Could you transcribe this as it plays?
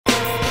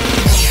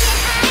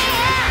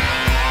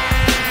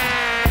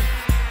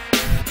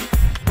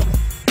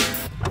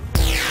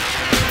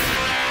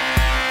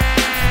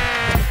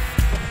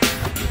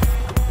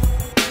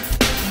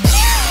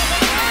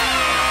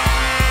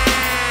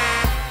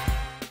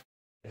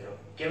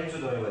કેમ છો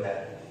તમે બધા?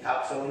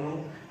 આપ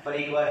સૌનું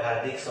ફરી એકવાર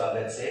હાર્દિક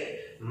સ્વાગત છે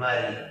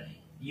મારી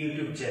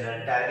YouTube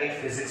channel target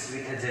physics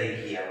with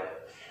જયકિયામાં.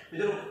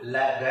 મિત્રો,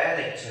 ગયા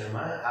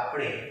લેક્ચરમાં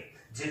આપણે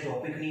જે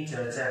ટોપિકની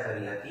ચર્ચા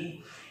કરી હતી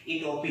એ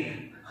ટોપિક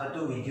હતો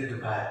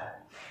વિદ્યુતભાર.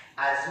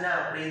 આજના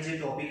આપણે જે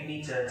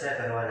ટોપિકની ચર્ચા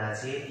કરવાના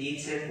છે એ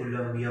છે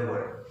કુલંબીય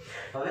બળ.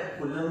 હવે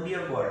કુલંબીય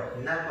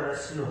બળના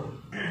પ્રશ્નો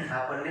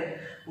આપણને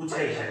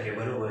પૂછાઈ શકે,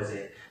 બરોબર છે?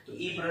 તો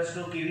એ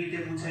પ્રશ્નો કેવી રીતે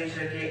પૂછાઈ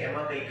શકે,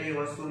 એમાં કઈ કઈ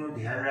વસ્તુનું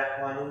ધ્યાન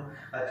રાખવાનું,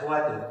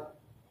 અથવા તો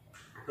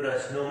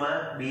પ્રશ્નોમાં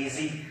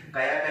બેઝિક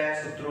કયા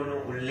કયા સૂત્રોનો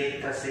ઉલ્લેખ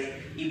થશે,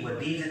 એ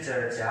બધી જ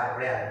ચર્ચા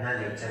આપણે આજના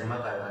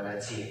લેક્ચરમાં કરવાના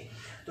છીએ.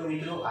 તો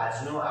મિત્રો,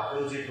 આજનો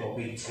આપણો જે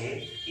ટોપિક છે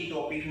એ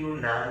ટોપિકનું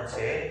નામ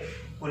છે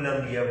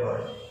કુલંબીય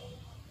બળ.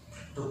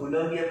 તો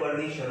કુલંબીય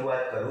બળની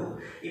શરૂઆત કરું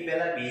એ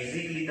પહેલા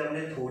બેઝિકલી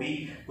તમને થોડી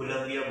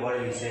કુલંબીય બળ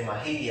વિશે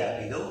માહિતી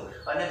આપી દઉં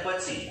અને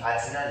પછી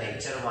આજના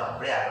લેક્ચરમાં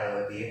આપણે આગળ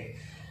વધીએ.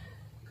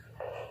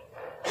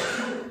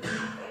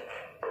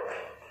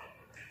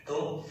 તો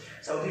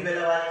સૌથી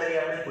પહેલા વાત કરીએ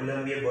આપણે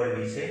કુલંબીય બળ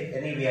વિશે,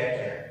 એની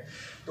વ્યાખ્યા.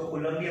 તો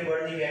કુલંબીય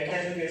બળની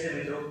વ્યાખ્યા શું કહે છે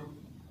મિત્રો?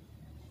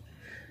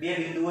 બે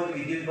બિંદુઓ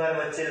વિદ્યુતભાર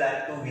વચ્ચે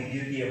લાગતું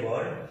વિદ્યુતીય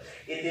બળ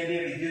એ તે બે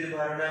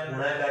વિદ્યુતભારોના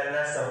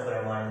ગુણાકારના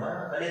સમપ્રમાણમાં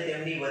અને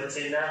તેમની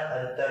વચ્ચેના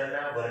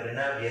અંતરના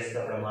વર્ગના વ્યસ્ત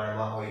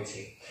પ્રમાણમાં હોય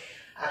છે.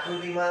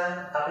 આકૃતિમાં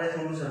આપણે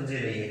થોડું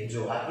સમજી લઈએ.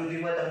 જો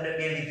આકૃતિમાં તમને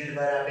બે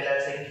વિદ્યુતભાર આપેલા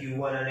છે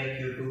Q1 અને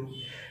Q2.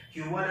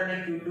 Q1 અને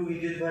Q2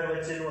 વિદ્યુતભાર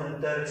વચ્ચેનું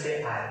અંતર છે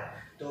r.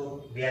 તો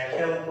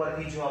વ્યાખ્યા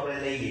ઉપરથી જો આપણે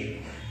લઈએ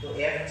તો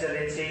F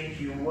ચલે છે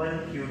Q1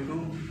 Q2,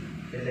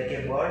 એટલે કે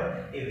બળ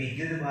એ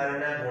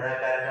વિદ્યુતભારોના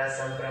ગુણાકારના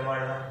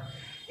સમપ્રમાણમાં.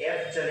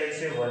 F ચલે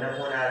છે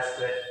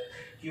 1/r².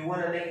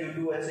 Q1 અને Q2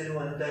 વચ્ચેનું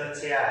અંતર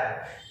છે r,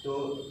 તો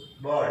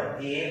બળ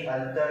એ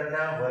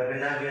અંતરના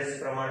વર્ગના વ્યસ્ત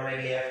પ્રમાણમાં,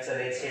 એટલે F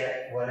ચલે છે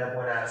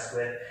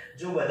 1/r².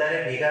 જો બધાને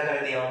ભેગા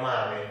કરી દેવામાં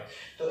આવે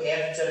તો F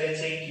ચલે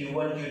છે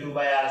Q1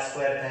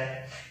 Q2/r² થાય,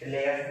 એટલે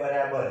F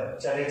બરાબર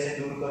ચલે છે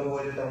દૂર કરવું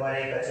હોય તો તમારે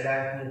એક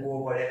અચળાંક મૂકવો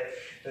પડે.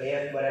 તો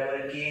F બરાબર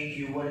K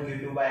Q1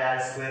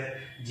 Q2/r²,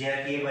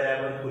 જ્યાં K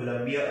બરાબર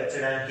કુલંબીય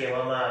અચળાંક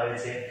કહેવામાં આવે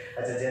છે.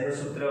 અચ્છા, જેનું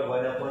સૂત્ર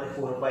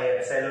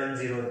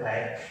 1/4πε0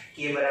 થાય. K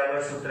બરાબર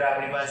સૂત્ર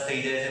આપણી પાસે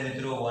થઈ જાય છે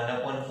મિત્રો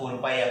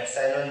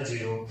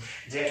 1/4πε0,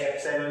 જે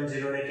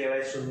ε0 ને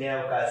કહેવાય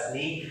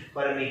શૂન્યાવકાશની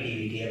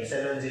પરમિટિવિટી. ε0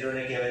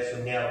 ને કહેવાય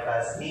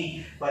શૂન્યાવકાશની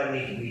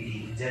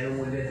પરમિટિવિટી, જેનું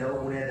મૂલ્ય 9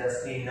 ×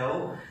 10⁹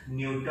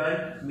 ન્યૂટન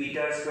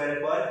મીટર સ્ક્વેર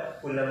પર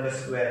કુલંબ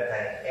સ્ક્વેર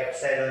થાય.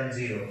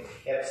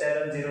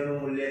 ε0 નું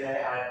મૂલ્ય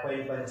થાય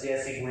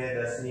 8.85 ×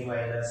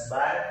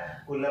 10⁻12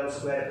 કુલંબ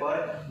સ્ક્વેર પર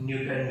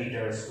ન્યૂટન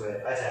મીટર સ્ક્વેર.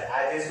 અચ્છા,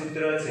 આ જે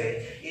સૂત્ર છે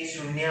એ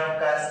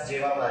શૂન્યાવકાશ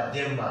જેવા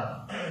માધ્યમમાં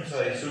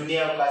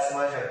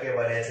શૂન્યાવકાશમાં શક્ય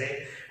બને છે.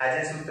 આ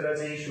જે સૂત્ર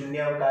છે એ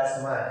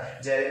શૂન્યાવકાશમાં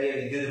જ્યારે બે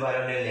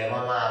વિદ્યુતભારોને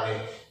લેવામાં આવે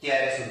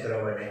ત્યારે સૂત્ર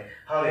બને.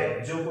 હવે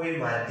જો કોઈ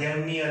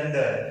માધ્યમની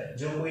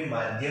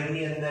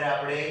અંદર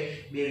આપણે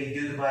બે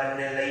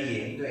વિદ્યુતભારોને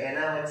લઈએ તો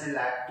એના વચ્ચે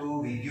લાગતું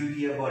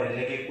વિદ્યુતીય બળ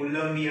એટલે કે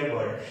કુલંબીય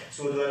બળ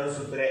શોધવાનું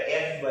સૂત્ર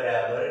F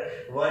બરાબર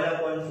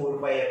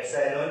 1/4πε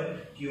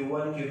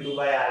Q1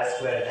 Q2/r²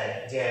 થાય,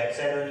 જે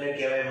એપ્સિલોન ને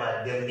કહેવાય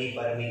માધ્યમની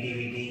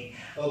પરમિટિવિટી.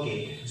 ઓકે,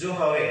 જો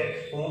હવે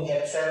હું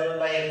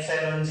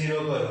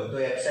ε/ε0 કરું તો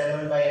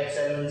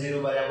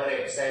ε/ε0 બરાબર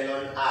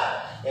એપ્સિલોન r.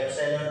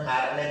 એપ્સિલોન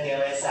r ને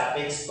કહેવાય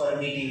સાપેક્ષ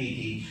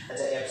પરમિટિવિટી.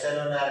 અચ્છા,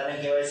 એપ્સિલોન r ને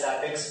કહેવાય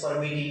સાપેક્ષ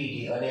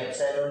પરમિટિવિટી અને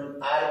એપ્સિલોન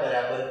r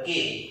બરાબર k.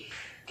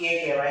 K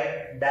કહેવાય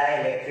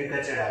ડાઇલેક્ટ્રિક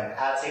અચળાંક.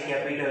 આ છે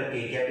કેપિટલ K.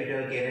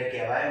 કેપિટલ K ને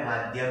કહેવાય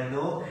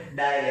માધ્યમનો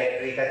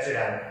ડાઇલેક્ટ્રિક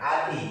અચળાંક.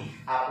 આથી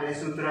આપણે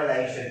સૂત્ર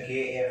લઈ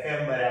શકીએ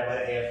Fm બરાબર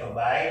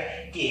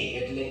F/K,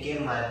 એટલે કે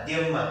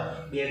માધ્યમમાં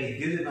બે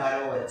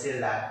વિદ્યુતભારો વચ્ચે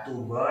લાગતું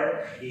બળ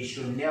એ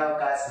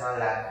શૂન્યાવકાશમાં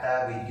લાગતા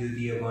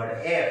વિદ્યુતીય બળ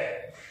F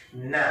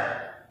ના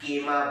k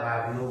માં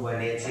ભાગનું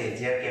બને છે,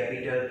 જ્યાં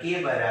કેપિટલ K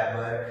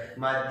બરાબર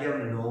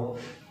માધ્યમનો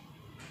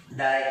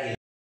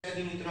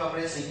ડાઇલેક્ટ્રિક. મિત્રો,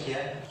 આપણે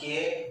શીખ્યા કે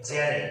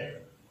જ્યારે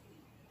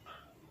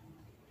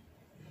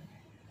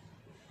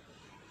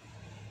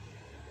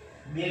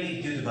બે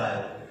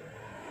વિદ્યુતભારો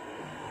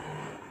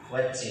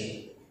વચ્ચે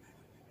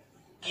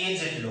k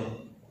જેટલો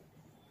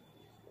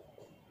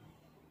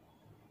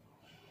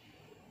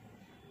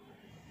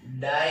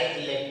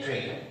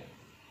ડાઇલેક્ટ્રિક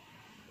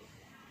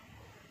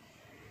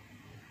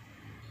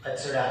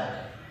અચળાંક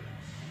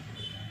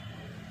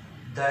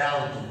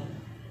ધરાવતું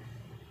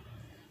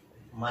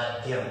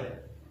માધ્યમ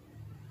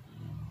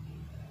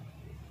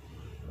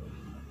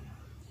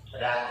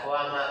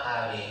રાખવામાં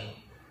આવે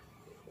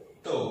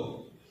તો,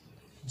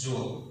 જો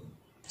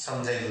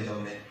સમજાઈ દઉં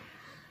તમને.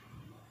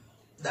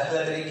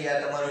 દાખલા તરીકે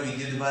આ તમારો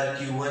વિદ્યુતભાર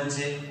Q1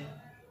 છે,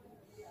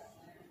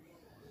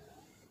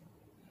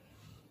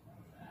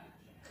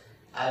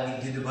 આ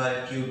વિદ્યુતભાર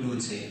Q2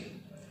 છે.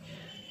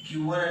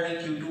 Q1 અને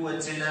Q2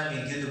 વચ્ચેના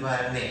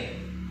વિદ્યુતભારને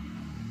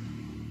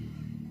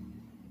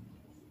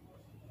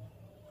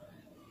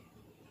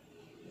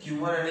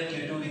Q1 અને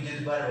Q2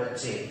 વિદ્યુતભાર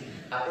વચ્ચે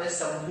આપણે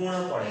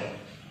સંપૂર્ણપણે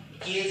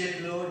k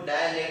જેટલો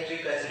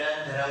ડાઇલેક્ટ્રિક અચળાંક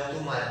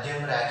ધરાવતું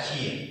માધ્યમ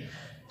રાખીએ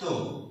તો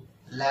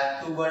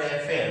લાગતું બળ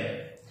Fm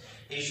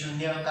એ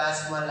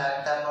શૂન્યાવકાશમાં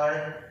લાગતા બળ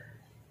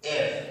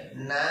F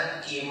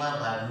ના K માં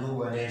ભાગનું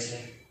બને છે.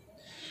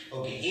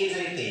 ઓકે, એ જ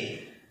રીતે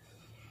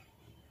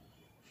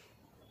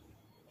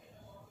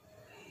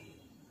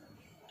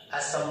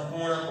આ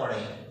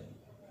સંપૂર્ણપણે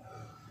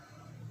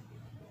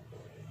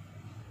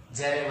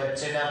જ્યારે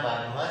વચ્ચેના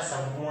ભાગમાં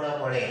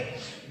સંપૂર્ણપણે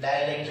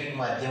ડાઇલેક્ટ્રિક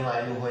માધ્યમ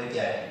આવ્યું હોય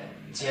ત્યારે,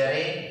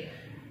 જ્યારે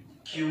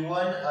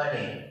Q1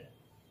 અને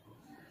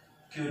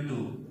Q2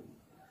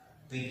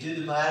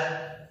 વિદ્યુતભાર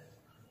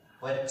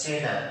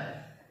વચ્ચેના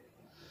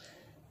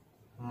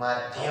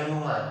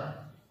માધ્યમમાં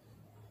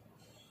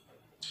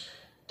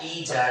T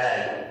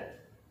જાડાઈ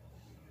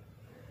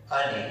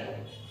અને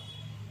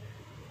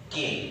K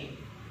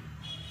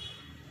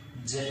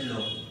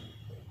જેટલો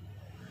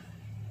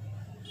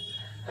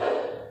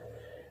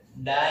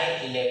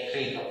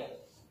ડાઇલેક્ટ્રિક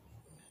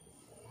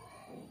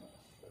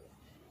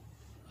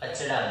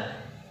અચળાંક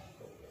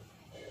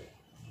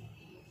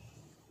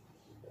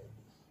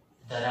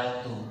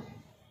ધરાવતું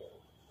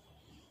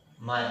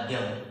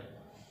માધ્યમ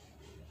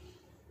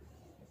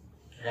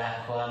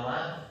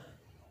રાખવામાં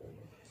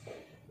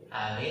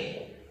આવે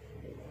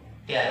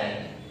ત્યારે,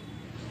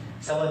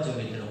 સમજો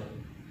મિત્રો,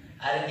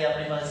 આ રીતે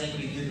આપણી પાસે એક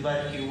વિદ્યુતભાર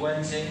Q1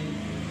 છે,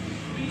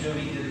 બીજો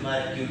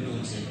વિદ્યુતભાર Q2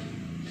 છે.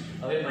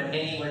 હવે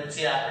બંનેની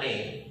વચ્ચે આપણે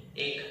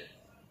એક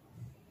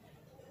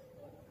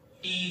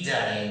T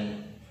જાડાઈનું,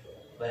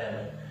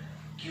 બરાબર,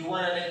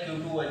 Q1 અને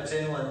Q2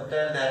 વચ્ચેનું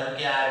અંતર ધારો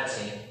કે r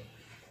છે.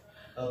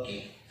 ઓકે,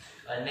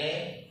 અને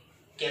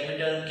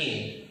કેપિટલ K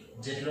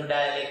જેટલો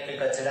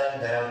ડાઇલેક્ટ્રિક અચળાંક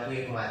ધરાવતું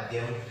એક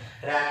માધ્યમ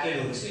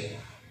રાખેલું છે.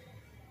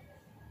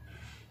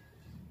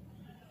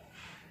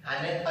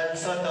 આને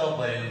અંશતઃ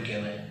ભરેલું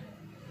કહેવાય,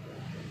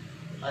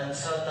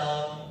 અંશતઃ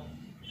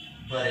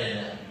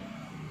ભરેલા.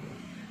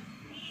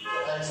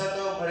 અંશતઃ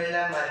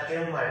ભરેલા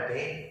માધ્યમ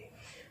માટે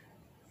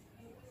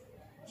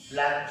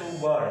લાગતું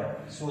બળ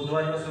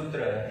શોધવાનું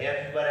સૂત્ર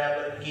F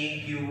બરાબર K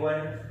Q1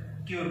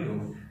 Q2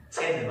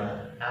 છેદમાં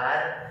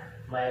R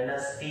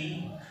minus T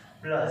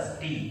plus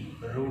T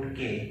root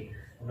K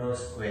નો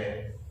સ્ક્વેર.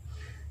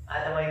 આ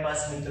તમારી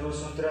પાસે મિત્રો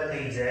સૂત્ર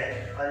થઈ જાય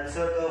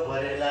અંશતઃ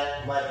ભરેલા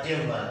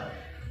માધ્યમમાં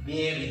બે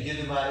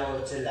વિદ્યુતભારો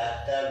વચ્ચે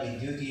લાગતા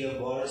વિદ્યુતીય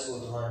બળ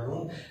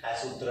શોધવાનું આ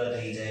સૂત્ર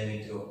થઈ જાય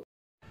મિત્રો.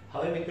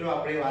 હવે મિત્રો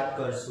આપણે વાત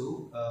કરશું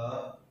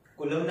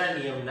કુલમ્બના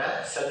નિયમના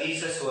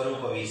સદિશ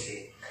સ્વરૂપ વિશે.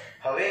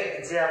 હવે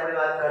જે આપણે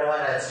વાત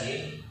કરવાના છીએ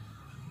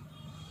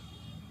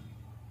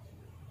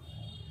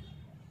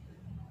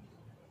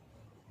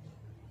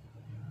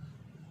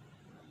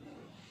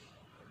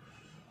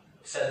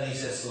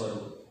સદિશ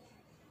સ્વરૂપ,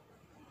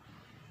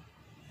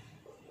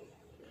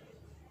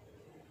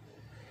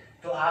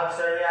 તો આપ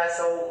સર્વે આ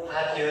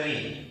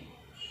થિયરી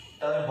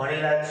તમે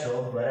ભણેલા જ છો,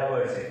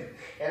 બરાબર છે.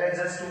 એને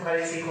જસ્ટ હું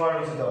ખાલી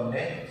શીખવાડું છું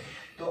તમને.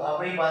 તો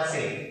આપણી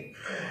પાસે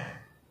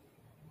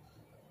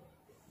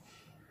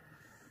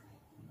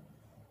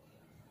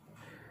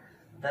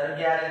ધારો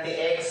કે આ રીતે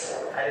x,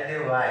 આ રીતે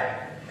y,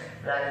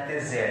 આ રીતે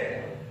z,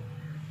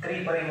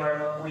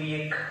 ત્રિપરિમાણમાં કોઈ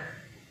એક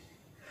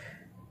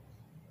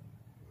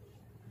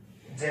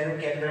જેનું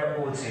કેન્દ્ર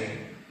O છે,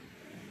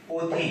 O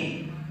થી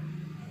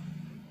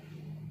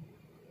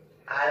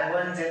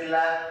R1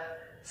 જેટલા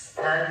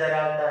સ્થાન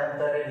ધરાવતા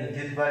અંતરે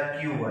વિદ્યુતભાર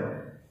Q1,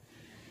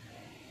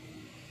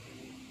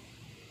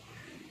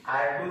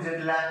 R2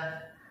 જેટલા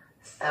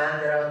સ્થાન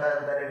ધરાવતા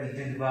અંતરે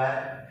વિદ્યુતભાર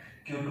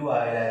Q2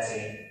 આવેલા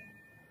છે.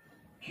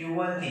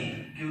 Q1 થી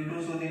Q2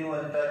 સુધીનું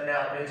અંતરને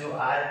આપણે જો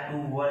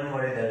R21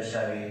 વડે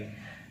દર્શાવીએ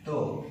તો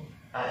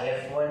આ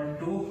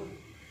F12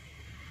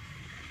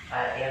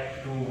 આ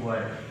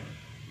F21,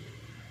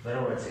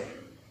 બરોબર છે.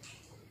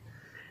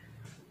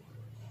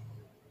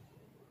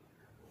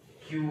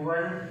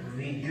 Q1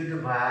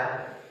 વિદ્યુતભાર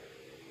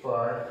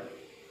પર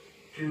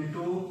Q2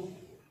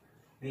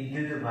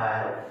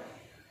 વિદ્યુતભાર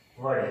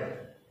વડે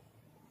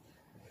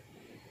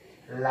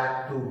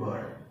લાગતું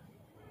બળ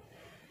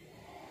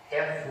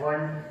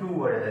F12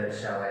 વડે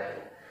દર્શાવાય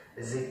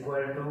is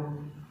equal to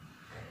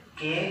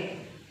K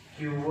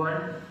Q1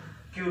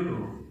 Q2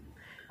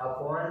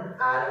 upon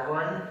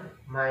R1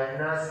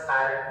 minus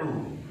R2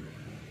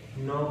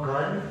 નો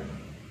ઘન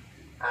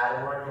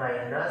R1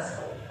 minus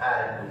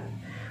R2.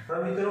 તો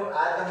મિત્રો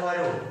આ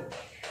તમારું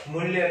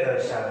મૂલ્ય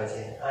દર્શાવે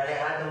છે અને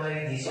આ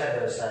તમારી દિશા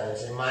દર્શાવે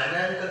છે.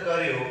 માનાંક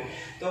કર્યો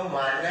તો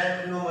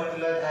માનાંકનો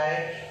મતલબ થાય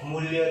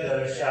મૂલ્ય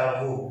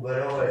દર્શાવવું,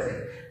 બરોબર છે.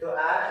 તો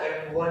આ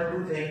F12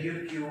 થઈ ગયું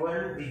Q1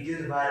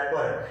 વિદ્યુતભાર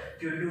પર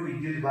Q2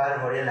 વિદ્યુતભાર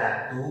વડે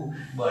લાગતું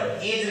બળ.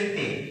 એ જ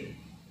રીતે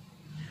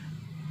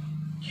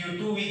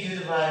Q2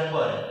 વિદ્યુતભાર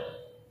પર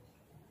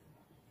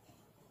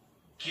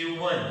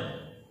Q1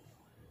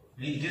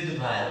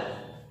 વિદ્યુતભાર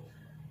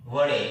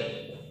વડે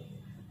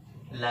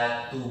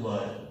લાગતું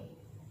બળ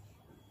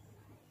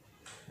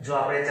જો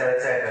આપણે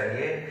ચર્ચા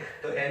કરીએ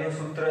તો એનું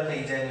સૂત્ર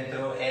થઈ જાય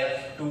મિત્રો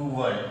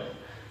F21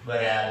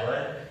 બરાબર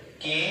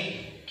K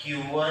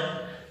Q1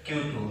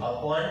 Q2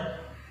 upon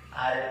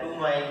R2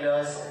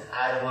 minus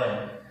R1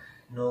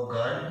 નો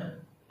ઘન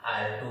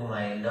R2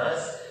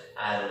 minus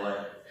R1.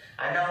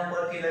 આના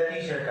ઉપરથી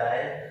લખી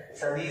શકાય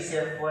સદિશ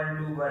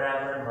F12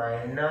 બરાબર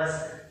માઈનસ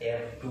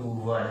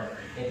F21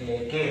 એટલે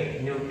કે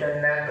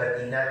ન્યૂટનના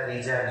ગતિના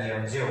ત્રીજા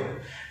નિયમ જેવું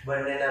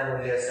બંનેના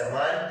મૂલ્ય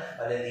સમાન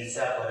અને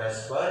દિશા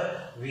પરસ્પર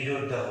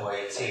વિરુદ્ધ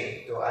હોય છે.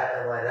 તો આ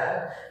તમારા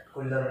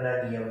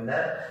કુલમ્બના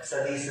નિયમના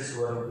સદિશ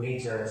સ્વરૂપની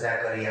ચર્ચા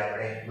કરી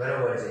આપણે,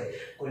 બરોબર છે.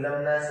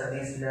 કુલમ્બના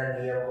સદિશના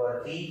નિયમ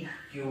પરથી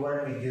Q1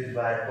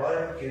 વિદ્યુતભાર પર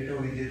Q2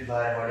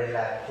 વિદ્યુતભાર વડે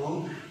લાગતું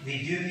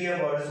વિદ્યુતીય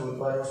બળ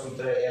શોધવાનું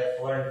સૂત્ર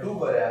F12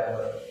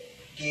 બરાબર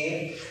કે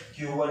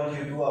Q1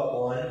 Q2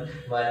 upon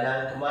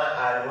માનાંકમાં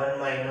R1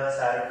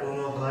 R2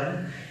 નો ઘન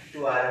to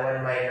R1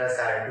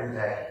 R2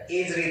 થાય. એ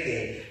જ રીતે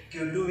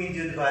Q2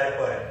 વિદ્યુતભાર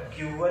પર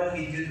Q1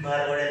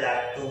 વિદ્યુતભાર વડે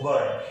લાગતું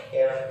બળ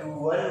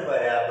F21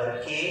 બરાબર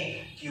કે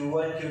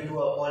Q1 Q2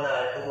 upon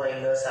R2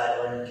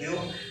 R1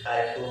 cube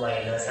R2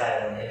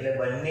 R1 એટલે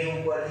બંને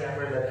ઉપરથી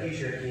આપણે લખી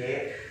શકીએ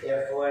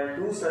F12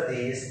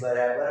 સદિશ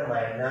બરાબર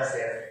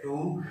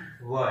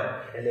 -F21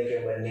 એટલે કે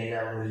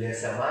બંનેના મૂલ્ય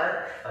સમાન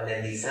અને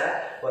દિશા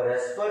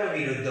પરસ્પર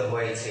વિરુદ્ધ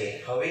હોય છે.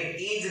 હવે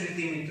એ જ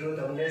રીતે મિત્રો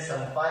તમને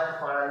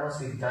સંપાતપણાનો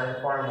સિદ્ધાંત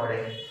પણ મળે.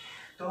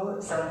 તો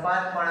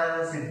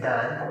સંપાતપણાનો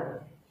સિદ્ધાંત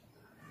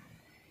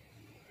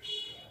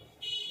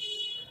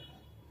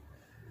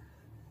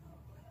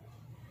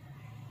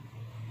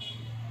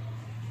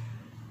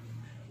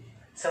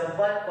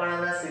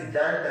સંપાતપણાના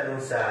સિદ્ધાંત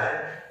અનુસાર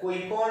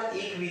કોઈ પણ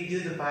એક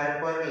વિદ્યુતભાર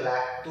પર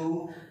લાગતું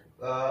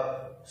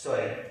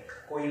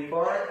કોઈ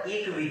પણ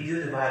એક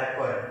વિદ્યુતભાર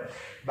પર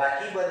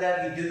બાકી બધા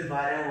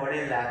વિદ્યુતભારો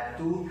વડે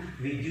લાગતું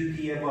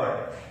વિદ્યુતીય બળ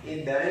એ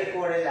દરેક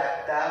વડે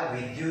લાગતા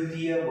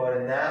વિદ્યુતીય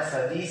બળના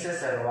સદિશ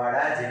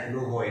સરવાળા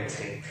જેટલું હોય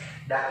છે.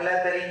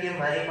 દાખલા તરીકે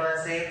મારી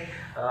પાસે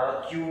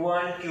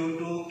Q1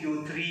 Q2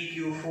 Q3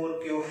 Q4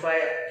 Q5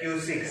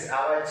 Q6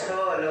 આવા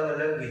 6 અલગ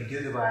અલગ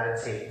વિદ્યુતભાર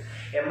છે.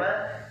 એમાં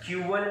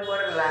Q1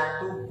 પર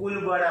લાગતું કુલ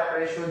બળ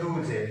આપણે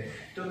શોધવું છે.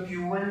 તો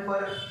Q1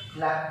 પર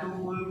લાગતું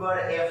કુલ બળ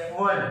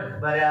F1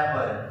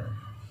 બરાબર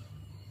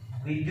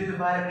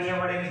વિદ્યુતભાર 2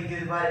 વડે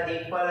વિદ્યુતભાર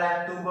 1 પર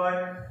લાગતું બળ,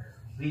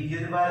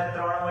 વિદ્યુતભાર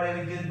 3 વડે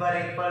વિદ્યુતભાર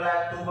 1 પર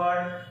લાગતું બળ,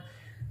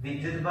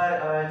 વિદ્યુતભાર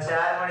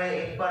 4 વડે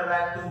 1 પર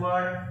લાગતું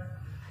બળ,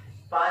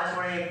 5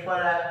 વડે 1 પર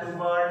લાગતું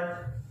બળ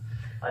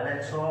અને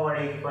 6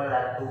 વડે 1 પર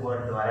લાગતું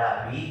બળ દ્વારા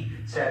આપી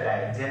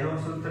શકાય. જેનું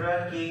સૂત્ર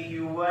કે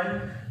Q1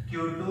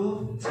 Q2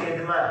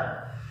 છેદમાં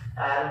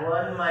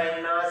R1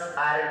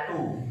 R2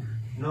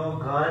 નો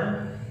ઘન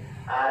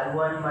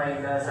R1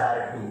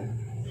 R2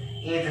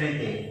 એ જ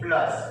રીતે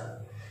પ્લસ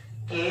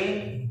કે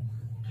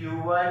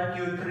Q1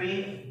 Q3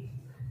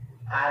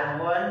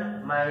 R1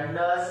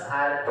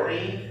 R3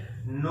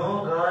 નો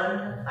ઘન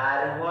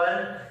R1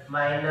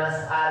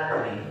 R3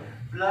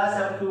 plus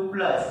up to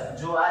plus.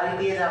 જો આ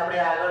રીતે જ આપણે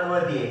આગળ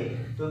વધીએ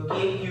તો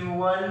કે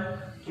Q1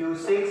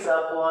 Q6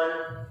 upon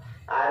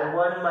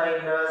R1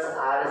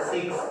 R6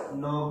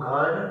 નો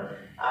ઘન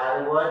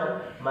R1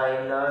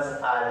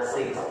 R6.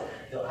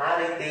 તો આ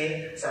રીતે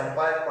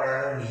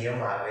સંપાતપણાનો નિયમ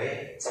આવે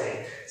છે.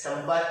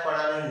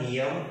 સંપાતપણાનો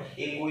નિયમ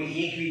એ કોઈ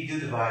એક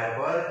વિદ્યુતભાર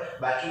પર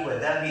બાકી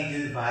બધા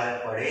વિદ્યુતભાર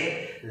પડે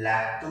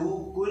લાગતું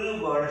કુલ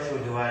બળ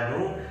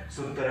શોધવાનું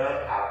સૂત્ર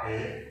આપે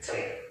છે.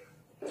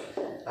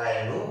 આ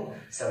એનું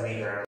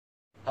સમીકરણ.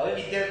 હવે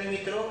વિદ્યાર્થી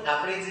મિત્રો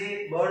આપણે જે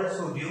બળ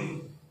શોધ્યું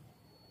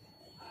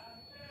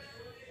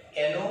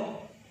એનો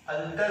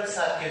અંતર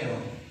સાથેનો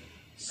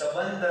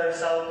સંબંધ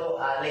દર્શાવતો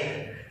આલેખ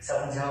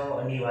સમજાવવો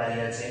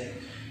અનિવાર્ય છે.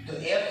 તો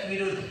F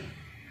વિરુદ્ધ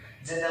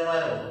જે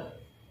તમારો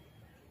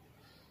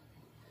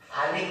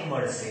આલેખ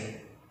મળશે,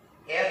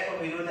 F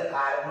વિરુદ્ધ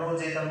R નો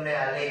જે તમને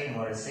આલેખ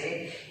મળશે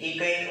એ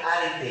કંઈક આ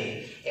રીતે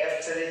F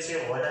ચલે છે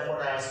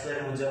 1/r²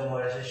 મુજબ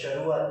મળશે.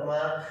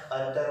 શરૂઆતમાં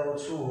અંતર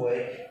ઓછું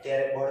હોય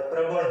ત્યારે બળ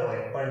પ્રબળ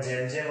હોય, પણ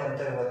જેમ જેમ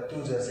અંતર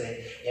વધતું જશે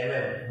એમ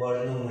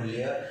બળનું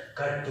મૂલ્ય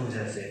ઘટતું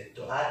જશે.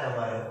 તો આ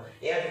તમારો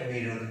F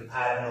વિરુદ્ધ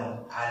R નો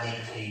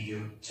આલેખ થઈ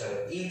ગયો. ચલો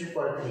એ જ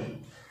પરથી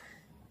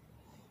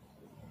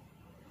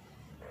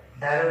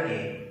ધારો કે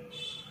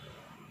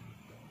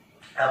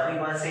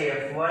આપણી પાસે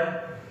F1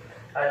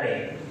 અને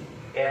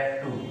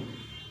F2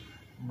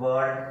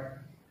 બળ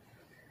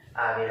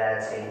આવેલા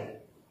છે.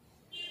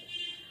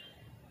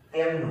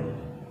 તેમનું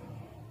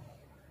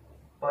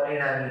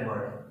પરિણામી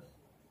બળ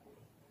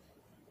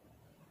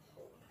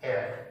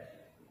F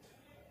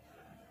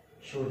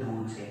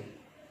શોધવું છે.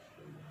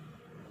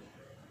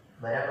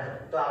 બરાબર.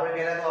 તો આપણે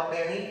પહેલા તો આપણે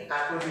એની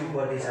આકૃતિ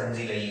ઉપરથી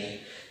સમજી લઈએ.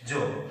 જો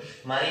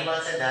મારી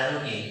પાસે ધારો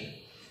કે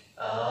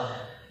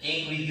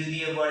એક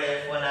વિદ્યુતીય બળ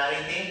F1 આ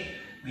રીતે,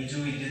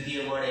 બીજું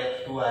વિદ્યુતીય બળ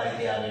F2 આ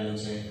રીતે આવેલું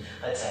છે.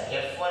 અચ્છા,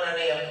 F1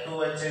 અને F2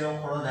 વચ્ચેનો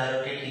ખૂણો ધારો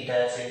કે θ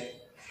છે.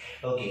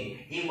 ઓકે,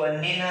 એ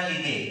બંનેના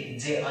લીધે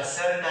જે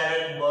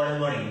અસરકારક બળ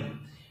મળ્યું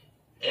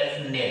F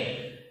net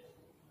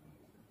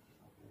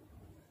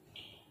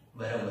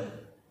બરાબર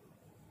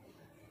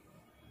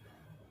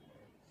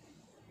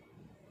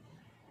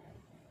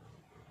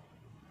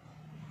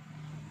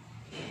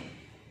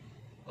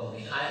ઓકે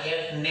આ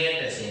F net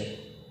છે.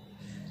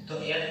 તો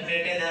F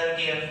net એ ધારો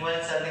કે F1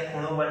 સાથે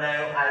ખૂણો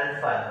બનાવ્યો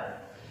આલ્ફા,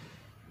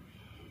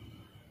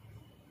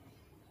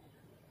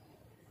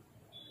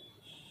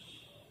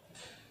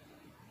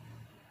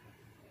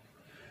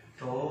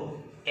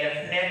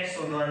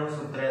 શોધવાનું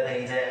સૂત્ર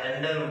થઈ જાય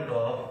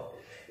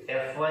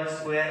 √f1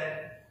 square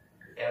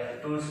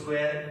f2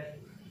 square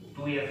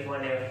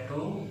 2f1 f2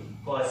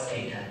 cos θ.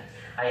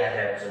 આ યાદ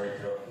રાખજો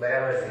મિત્રો,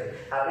 બરાબર છે.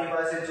 આપણી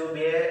પાસે જો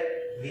બે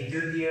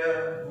વિદ્યુતીય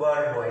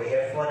બળ હોય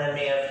F1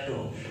 અને F2,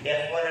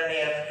 F1 અને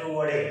F2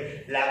 વડે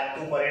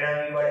લાગતું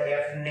પરિણામી બળ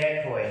Fnet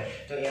હોય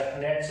તો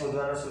Fnet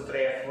શોધવાનું સૂત્ર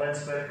f1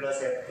 square f2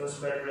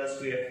 square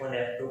 2f1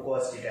 f2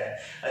 cos θ.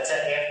 અચ્છા,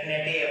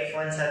 Fnet એ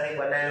F1 સાથે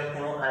બનાવેલો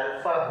ખૂણો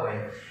આલ્ફા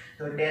હોય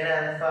તો tan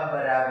આલ્ફા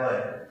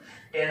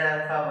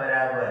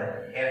બરાબર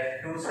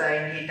f2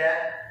 sin θ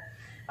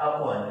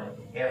upon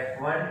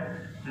f1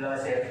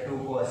 f2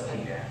 cos θ.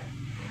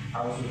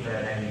 આવું સૂત્ર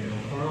થાય મિત્રો.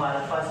 ખૂણો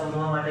આલ્ફા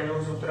શોધવા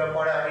માટેનું સૂત્ર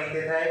પણ આ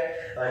રીતે થાય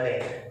અને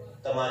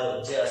તમારું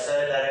જે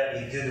અસરકારક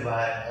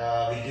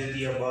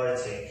વિદ્યુતીય બળ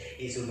છે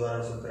એ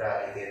શોધવાનું સૂત્ર આ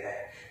રીતે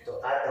થાય. તો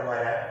આ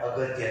તમારા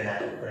અગત્યના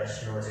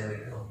પ્રશ્નો છે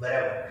મિત્રો,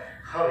 બરાબર.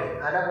 હવે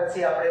આના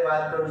પછી આપણે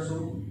વાત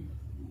કરીશું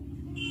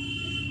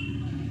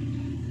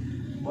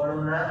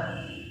બળોના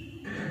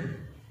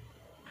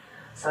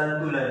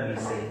સંતુલન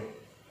વિશે.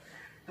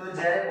 તો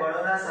જ્યારે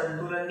બળોના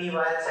સંતુલનની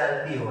વાત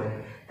ચાલતી હોય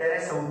ત્યારે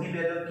સૌથી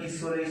પહેલો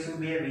કિસ્સો લઈશું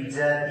બે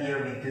વિજાતીય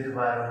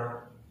વિદ્યુતભારોનો.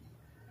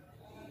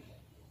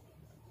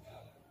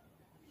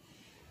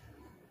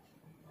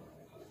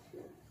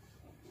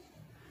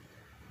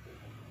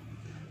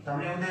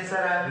 તમને એવું થાય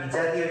સર આ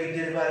વિજાતીય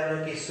વિદ્યુતભારનો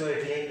કિસ્સો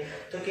એટલે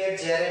તો કે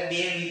જ્યારે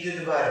બે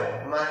વિદ્યુતભારો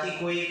માંથી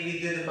કોઈ એક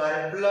વિદ્યુતભાર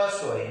પ્લસ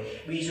હોય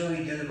બીજો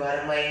વિદ્યુતભાર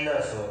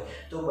માઈનસ હોય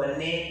તો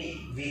બંને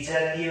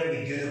વિજાતીય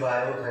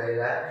વિદ્યુતભારો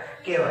થયેલા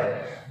કહેવાય.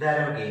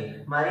 ધારો કે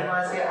મારી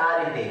પાસે આ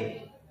રીતે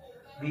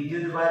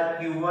વિદ્યુતભાર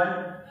Q1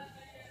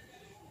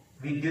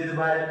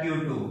 વિદ્યુતભાર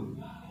Q2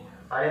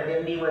 અને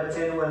તેમની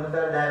વચ્ચેનું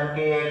અંતર ધારો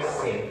કે x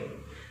છે.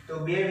 તો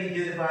બે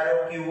વિદ્યુતભારો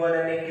Q1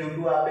 અને Q2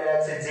 આપેલા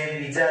છે જે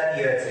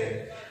વિજાતીય છે.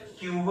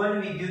 Q1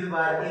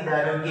 વિદ્યુતભારથી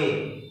ધારો કે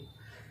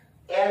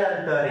L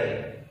અંતરે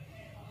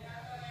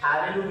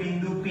આવેલું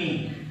બિંદુ P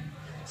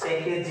છે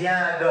કે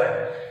જ્યાં આગળ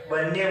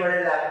બંને વડે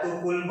લાગતું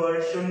કુલ બળ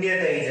શૂન્ય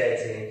થઈ જાય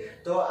છે.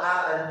 તો આ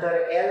અંતર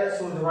L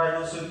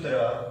શોધવાનું સૂત્ર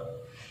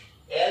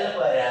L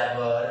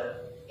બરાબર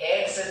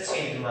x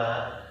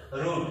છેદમાં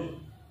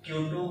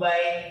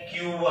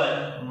 √Q2/Q1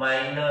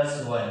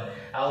 -1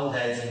 આવું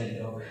થાય છે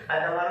મિત્રો. આ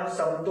તમારું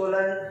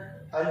સમતોલન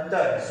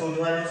અંતર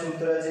શોધવાનું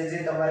સૂત્ર છે જે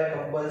તમારે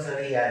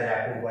કમ્પલસરી યાદ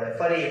રાખવું પડે.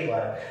 ફરી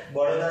એકવાર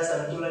બળોના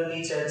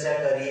સંતુલનની ચર્ચા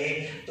કરીએ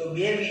તો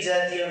બે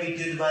વિજાતીય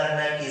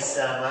વિદ્યુતભારના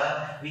કિસ્સામાં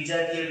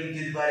વિજાતીય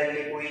વિદ્યુતભાર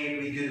એટલે કોઈ એક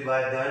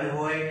વિદ્યુતભાર ધન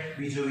હોય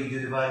બીજો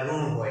વિદ્યુતભાર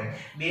ઋણ હોય.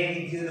 બે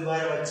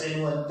વિદ્યુતભાર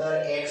વચ્ચેનું અંતર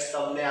x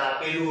તમને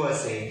આપેલું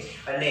હશે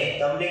અને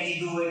તમને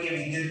કીધું હોય કે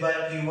વિદ્યુતભાર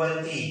Q1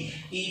 થી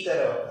P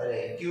તરફ અને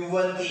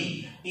Q1 થી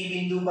P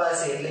બિંદુ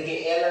પાસે એટલે કે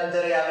L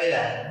અંતરે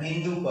આવેલા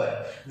બિંદુ પર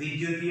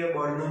વિદ્યુતીય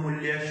બળનું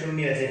મૂલ્ય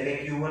શૂન્ય છે. એટલે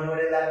Q1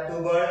 વડે લાગતું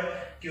બળ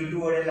Q2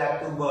 વડે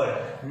લાગતું બળ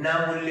ના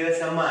મૂલ્ય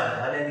સમાન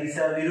અને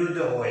દિશા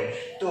વિરુદ્ધ હોય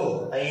તો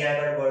અહીં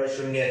આગળ બળ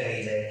શૂન્ય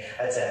થઈ જાય.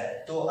 અચ્છા,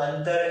 તો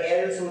અંતર L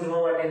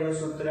શોધવા માટેનું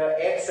સૂત્ર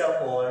x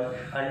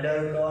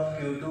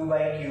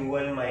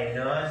 √Q2/Q1 -1.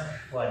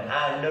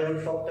 આ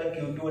અંડરરૂટ ફક્ત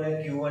Q2 અને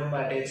Q1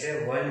 માટે છે,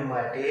 1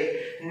 માટે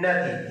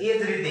નથી. એ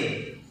જ રીતે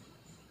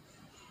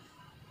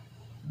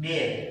બે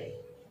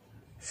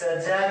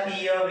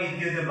સજાતીય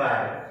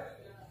વિદ્યુતભાર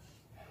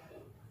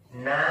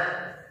ના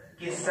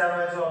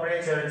કિસ્સામાં જો આપણે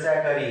ચર્ચા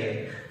કરીએ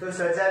તો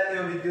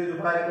સજાતીય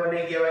વિદ્યુતભાર કોને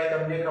કહેવાય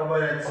તમને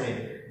ખબર જ છે.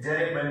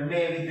 જ્યારે બંને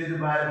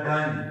વિદ્યુતભાર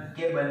ધન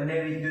કે બંને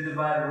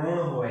વિદ્યુતભાર ઋણ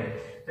હોય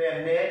તો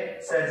એમને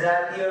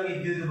સજાતીય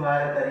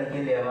વિદ્યુતભાર તરીકે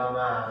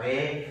લેવામાં આવે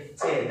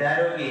છે.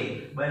 ધારો કે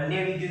બંને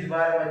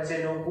વિદ્યુતભાર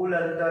વચ્ચેનું કુલ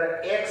અંતર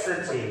x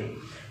છે.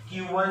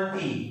 Q1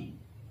 થી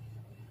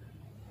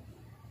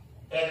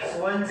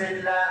x1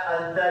 જેટલા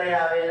અંતરે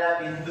આવેલા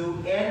બિંદુ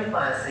n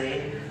પાસે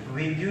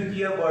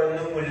વિદ્યુતીય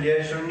બળનું મૂલ્ય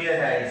શૂન્ય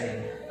થાય છે.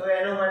 તો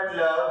એનો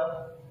મતલબ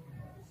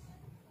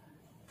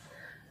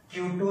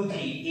Q2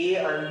 થી a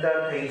અંતર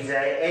થઈ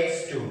જાય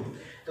x2.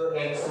 તો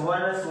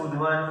x1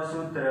 શોધવાનું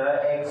સૂત્ર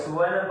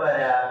x1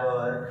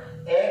 બરાબર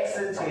x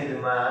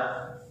છેદમાં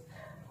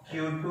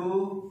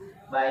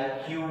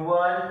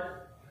Q2/Q1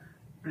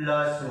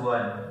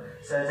 +1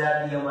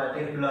 સજાતીય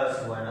માટે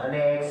 +1 અને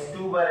x2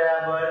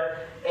 બરાબર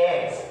x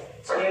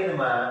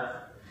છેદમાં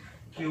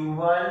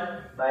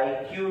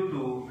Q1/Q2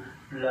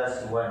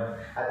 +1.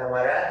 આ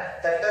તમારા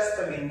તટસ્થ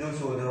બિંદુ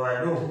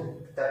શોધવાનું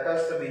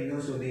તટસ્થ બિંદુ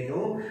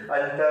સુધીનું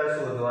અંતર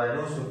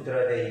શોધવાનું સૂત્ર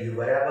થઈ ગયું,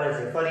 બરાબર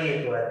છે. ફરી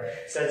એકવાર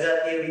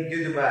સજાતીય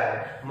વિદ્યુતભાર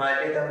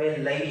માટે તમે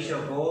લઈ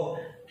શકો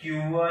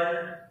Q1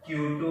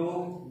 Q2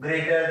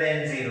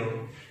 > 0.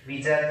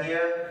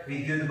 વિજાતીય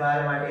વિદ્યુતભાર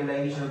માટે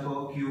લઈ શકો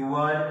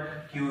Q1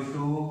 Q2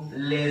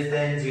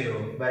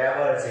 <0,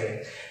 બરાબર છે.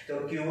 તો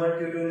Q1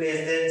 Q2 <0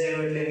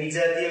 એટલે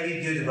વિજાતીય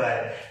વિદ્યુતભાર.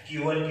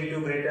 Q1 Q2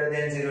 greater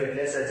than 0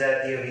 એટલે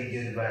સજાતીય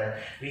વિદ્યુતભાર.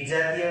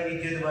 વિજાતીય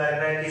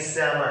વિદ્યુતભારના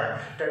કિસ્સામાં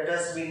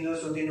તટસ્થ બિંદુ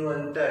સુધીનું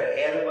અંતર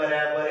L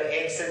બરાબર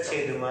x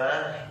છેદમાં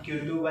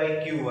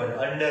Q2/Q1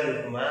 અંડર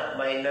રૂટમાં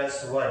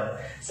 -1.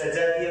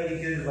 સજાતીય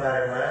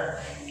વિદ્યુતભારમાં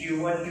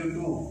Q1 Q2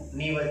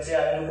 ની વચ્ચે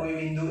આવેલું કોઈ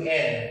બિંદુ n,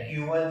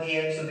 Q1 થી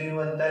n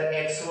સુધીનું અંતર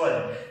x1,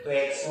 તો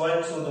x1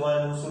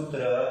 શોધવાનું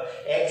સૂત્ર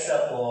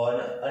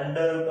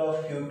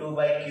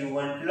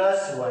x/Q2/Q1 +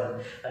 1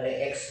 અને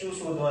x2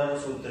 શોધવાનું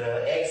સૂત્ર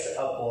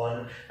x/Q1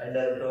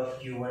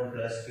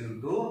 +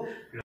 Q2.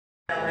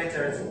 આપણે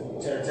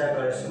ચર્ચા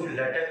કરશું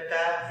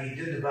લટકતા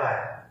વિદ્યુતભાર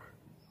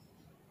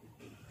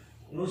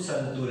નું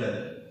સંતુલન.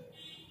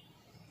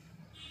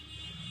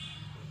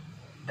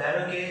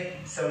 ધારો કે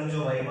સમજો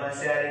મારી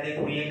પાસે આ રીતે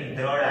કોઈ એક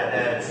દ્રઢ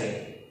આધાર છે.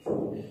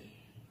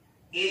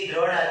 એ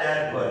દ્રઢ આધાર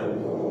પર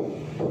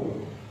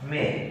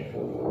મેં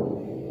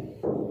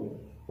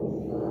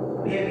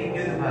બે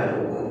વિદ્યુતભારો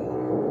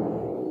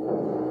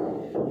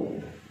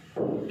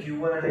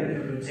Q1 અને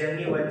Q2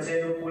 જેમની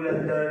વચ્ચેનું કુલ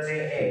અંતર છે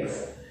x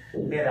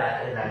બે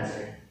રાખેલા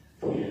છે.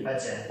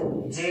 અચ્છા,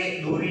 જે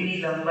દોરીની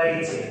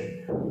લંબાઈ છે,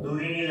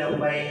 દોરીની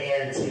લંબાઈ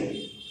L છે.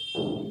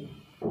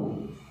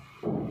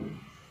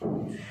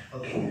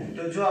 ઓકે,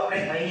 તો જો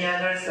આપણે અહીં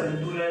આગળ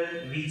સંતુલન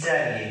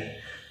વિચારીએ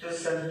તો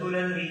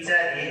સંતુલન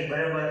વિચારીએ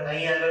બરાબર.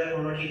 અહીં આગળ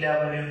ખૂણો θ બન્યો,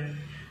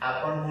 આ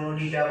પણ ખૂણો θ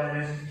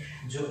બન્યો.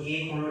 જો એ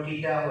ખૂણો θ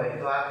હોય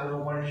તો આ ખૂણો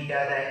પણ θ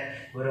થાય,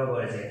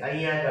 બરોબર છે.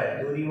 અહીં આગળ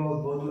દોરીમાં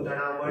ઉદ્ભવતું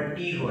તણાવ બળ T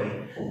હોય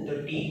તો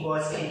T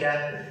cos θ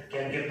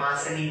કેમ કે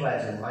પાસેની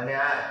બાજુ, અને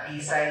આ T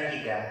sin θ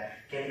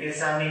કેમ કે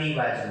સામેની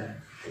બાજુ.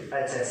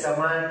 અચ્છા,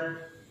 સમાન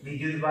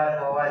વિદ્યુતભાર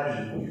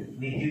હોવાથી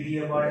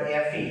વિદ્યુતીય બળ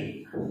Fe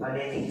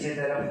અને નીચે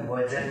તરફ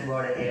વજન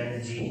બળ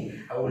mg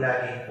આવું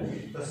લાગે.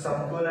 તો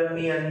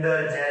સંતુલનની અંદર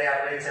જ્યારે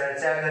આપણે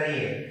ચર્ચા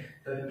કરીએ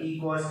તો T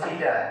cos θ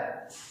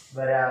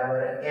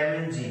બરાબર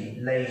mg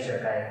લઈ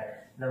શકાય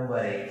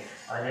નંબર 1,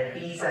 અને T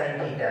sin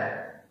θ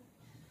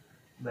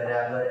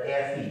બરાબર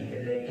Fe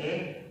એટલે કે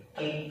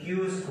kq²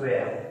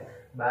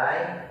 /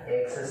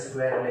 x²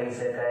 લઈ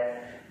શકાય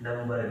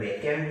નંબર 2.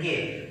 કેમ કે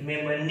મેં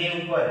બંને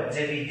ઉપર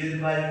જે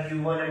વિદ્યુતભાર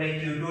Q1 અને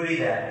Q2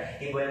 લીધા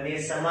એ બંને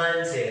સમાન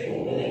છે,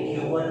 એટલે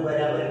Q1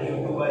 બરાબર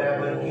Q2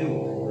 બરાબર Q,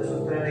 તો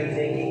સૂત્ર થઈ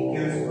જાય કે q²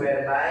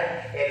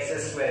 / x²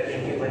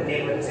 કેમ કે બંને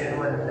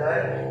વચ્ચેનું અંતર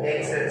x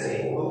છે.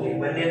 ઓકે,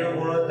 બંનેનો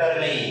ગુણોત્તર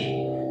લઈએ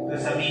તો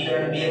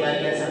સમીકરણ 2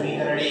 ભાગ્યા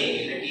સમીકરણ 1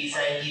 એટલે T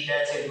sin θ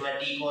છેદમાં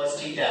T cos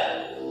θ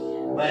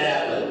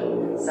બરાબર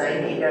sin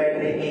θ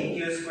એટલે કે q²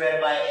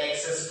 /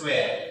 x²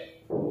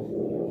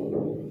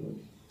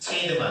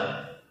 છેદમાં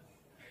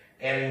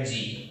mg.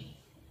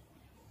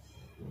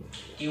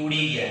 q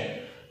ઉડી ગયા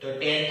તો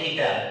tan θ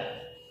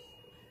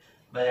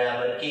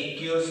બરાબર kq²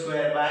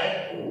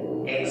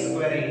 / x²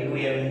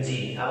 mg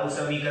આવું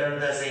સમીકરણ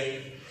થશે.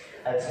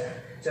 અચ્છા,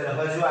 ચલો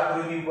હજુ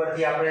આકૃતિ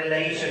પરથી આપણે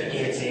લઈ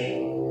શકીએ છીએ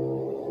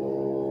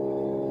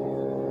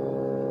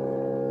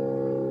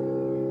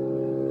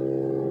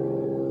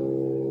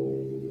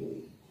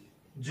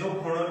જો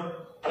ખૂણો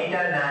θ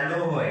નાનો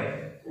હોય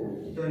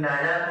તો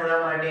નાના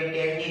ખૂણા માટે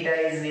tan θ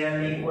is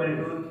nearly equal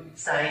to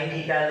sin θ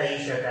લઈ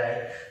શકાય.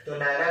 તો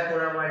નાના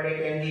ખૂણા માટે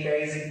tan θ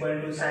is equal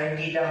to sin θ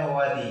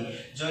હોવાથી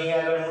જો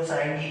અહીંયા આગળ હું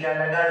sin θ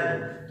લગાડું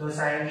તો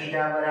sin θ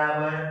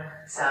બરાબર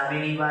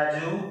સામેની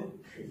બાજુ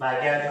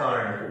ભાગ્યા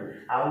કર્ણ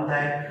આવું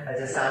થાય.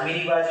 અચ્છા,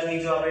 સામેની બાજુની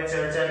જો આપણે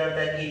ચર્ચા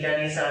કરતા θ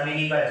ની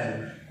સામેની બાજુ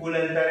કુલ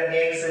અંતર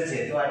x છે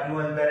તો આટલું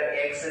અંતર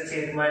x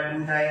છેદમાં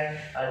 2 થાય,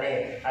 અને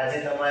આ જે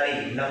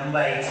તમારી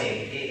લંબાઈ છે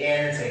એ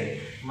l છે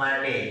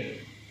માટે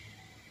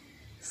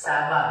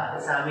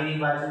સામેની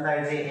બાજુ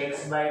થાય છે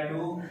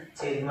x/2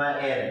 છેદમાં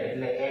l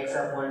એટલે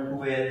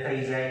x/2l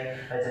થઈ જાય.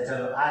 અચ્છા,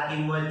 ચલો આ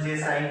કિંમત જે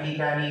sin θ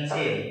ની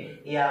છે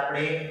એ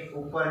આપણે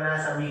ઉપરના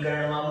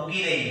સમીકરણમાં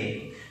મૂકી દઈએ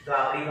તો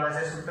આપણી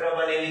પાસે સૂત્ર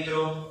બને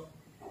મિત્રો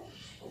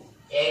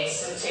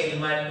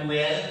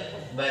x/2l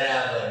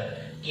બરાબર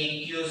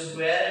kq²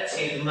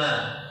 છેદમાં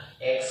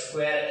x²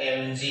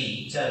 mg.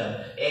 ચલો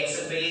x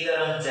પેલી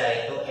તરફ જાય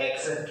તો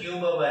x³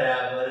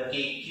 બરાબર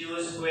kq²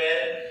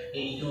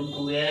 *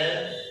 2l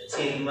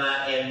છેદમાં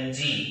mg.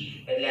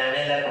 એટલે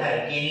આને લખાય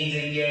k ની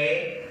જગ્યાએ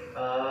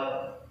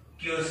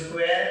q²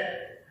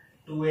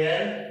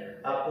 2l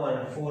upon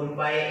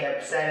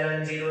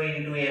 4πε0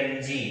 into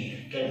mg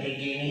કેમ કે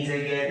k ની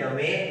જગ્યાએ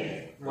તમે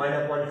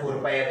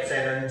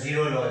 1/4πε0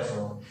 લો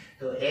છો.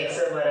 તો x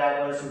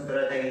બરાબર સૂત્ર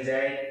થઈ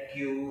જાય q²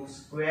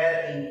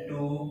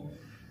 into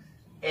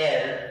l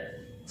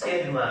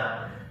છેદમાં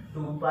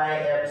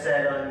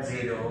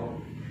 2πε0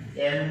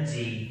 mg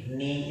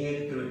ની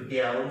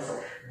 1/3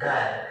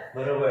 ઘાત.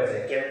 બરોબર છે,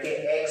 કેમ કે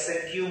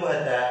x³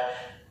 હતા,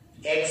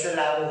 x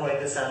લાવવું હોય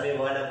તો સામે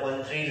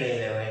 1/3 લઈ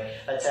લેવાય.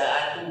 અચ્છા,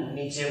 આ 2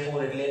 નીચે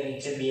 4 એટલે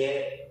નીચે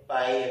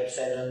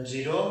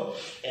 2πε0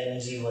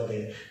 mg વધે.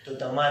 તો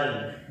તમારું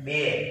બે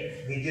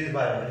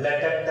વિદ્યુતભાર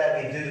લટકતા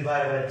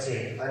વિદ્યુતભાર વચ્ચે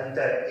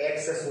અંતર x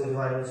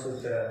શોધવાનું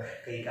સૂત્ર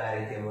કંઈક આ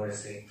રીતે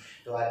મળશે.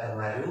 તો આ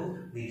તમારું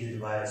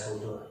વિદ્યુતભાર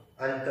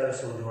અંતર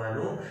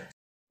શોધવાનું.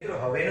 મિત્રો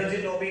હવેનો જે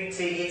ટોપિક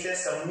છે એ છે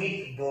સમમિત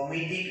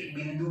ભૌમિતિક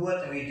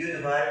બિંદુવત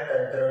વિદ્યુતભાર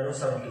તંત્રનું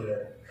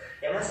સંતુલન.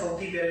 એમાં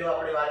સૌથી પહેલો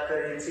આપણે વાત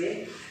કરીએ છીએ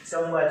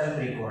સમબાજુ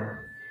ત્રિકોણ.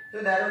 તો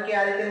ધારો કે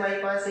આ રીતે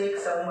મારી પાસે એક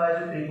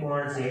સમબાજુ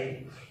ત્રિકોણ છે.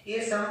 એ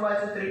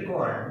સમબાજુ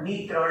ત્રિકોણની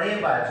ત્રણેય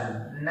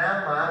બાજુના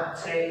માપ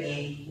છે a.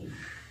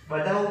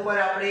 બધા ઉપર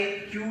આપણે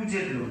q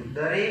જેટલું,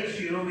 દરેક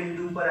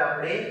શિરોબિંદુ પર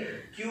આપણે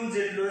q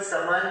જેટલો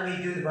સમાન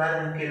વિદ્યુતભાર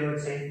મૂકેલો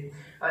છે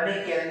અને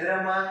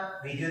કેન્દ્રમાં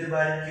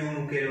વિદ્યુતભાર q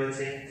મૂકેલો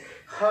છે.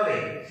 હવે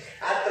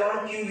આ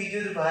 3 q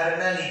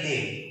વિદ્યુતભારના લીધે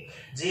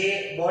જે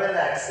બળ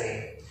લાગશે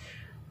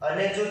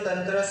અને જો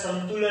તંત્ર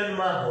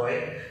સંતુલનમાં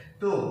હોય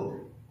તો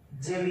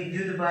જે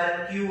વિદ્યુતભાર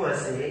q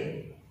હશે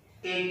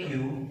એ q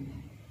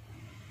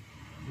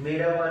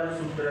મેળવવાનું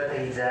સૂત્ર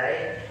થઈ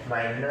જાય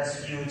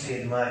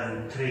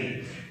 -q/√3.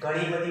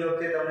 ઘણી બધી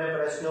વખતે તમને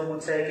પ્રશ્નો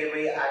પૂછાય કે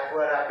ભાઈ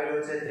આકવાર આપેલો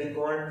છે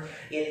ત્રિકોણ,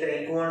 એ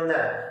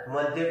ત્રિકોણના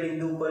મધ્ય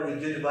બિંદુ પર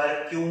વિદ્યુતભાર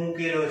q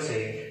મૂકેલો છે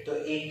તો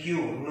એ q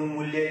નું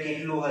મૂલ્ય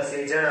કેટલું હશે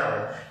જણાવો.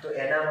 તો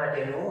એના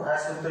માટેનું આ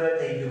સૂત્ર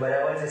થઈ ગયું,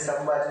 બરાબર છે.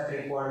 સમબાજુ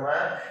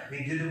ત્રિકોણમાં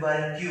વિદ્યુતભાર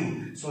q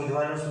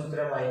શોધવાનું સૂત્ર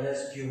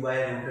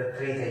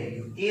 -q/√3 થઈ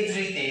ગયું. એ જ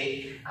રીતે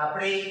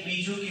આપણે એક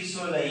બીજો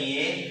કિસ્સો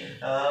લઈએ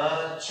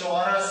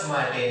ચોરસ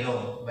માટેનો,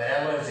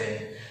 બરાબર છે.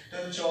 તો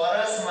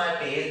ચોરસ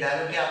માટે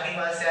ધારો કે આપણી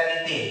પાસે આ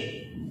રીતે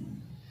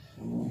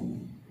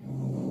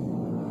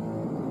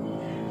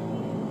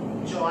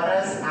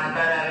ચોરસ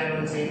આકાર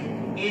આવેલો છે.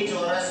 એ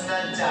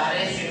ચોરસના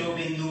ચારે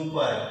શિરોબિંદુ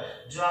પર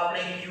જો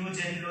આપણે q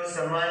જેટલો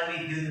સમાન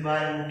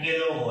વિદ્યુતભાર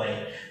મૂકેલો હોય,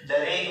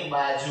 દરેક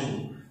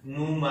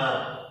બાજુનું માપ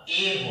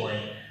a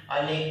હોય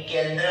અને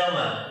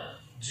કેન્દ્રમાં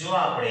જો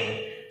આપણે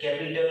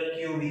કેપિટલ Q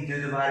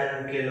વિદ્યુતભાર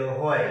મૂકેલો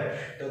હોય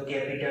તો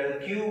કેપિટલ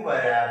Q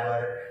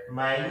બરાબર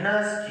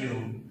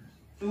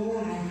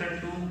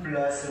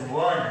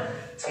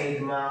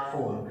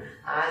 -q√2+1/4.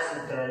 આ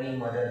સૂત્રની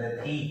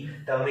મદદથી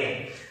તમે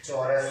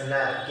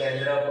ચોરસના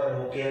કેન્દ્ર પર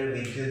મૂકેલ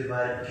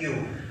વિદ્યુતભાર q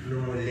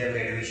નું મૂલ્ય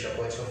મેળવી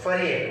શકો છો.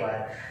 ફરી એકવાર,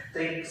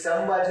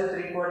 સમબાજુ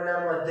ત્રિકોણના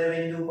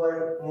મધ્યબિંદુ પર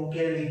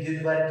મૂકેલ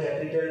વિદ્યુતભાર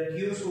કેપિટલ Q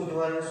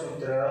શોધવાનું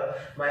સૂત્ર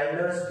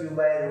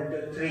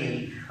 -q/√3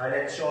 અને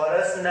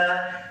ચોરસના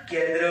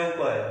કેન્દ્ર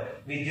ઉપર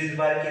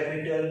વિદ્યુતભાર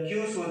કેપિટલ Q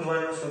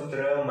શોધવાનું સૂત્ર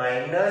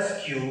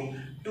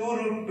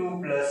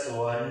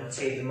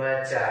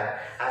 -q√2+1/4.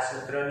 આ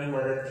સૂત્રની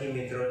મદદથી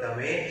મિત્રો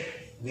તમે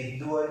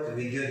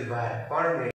વિદ્યુતભાર પણ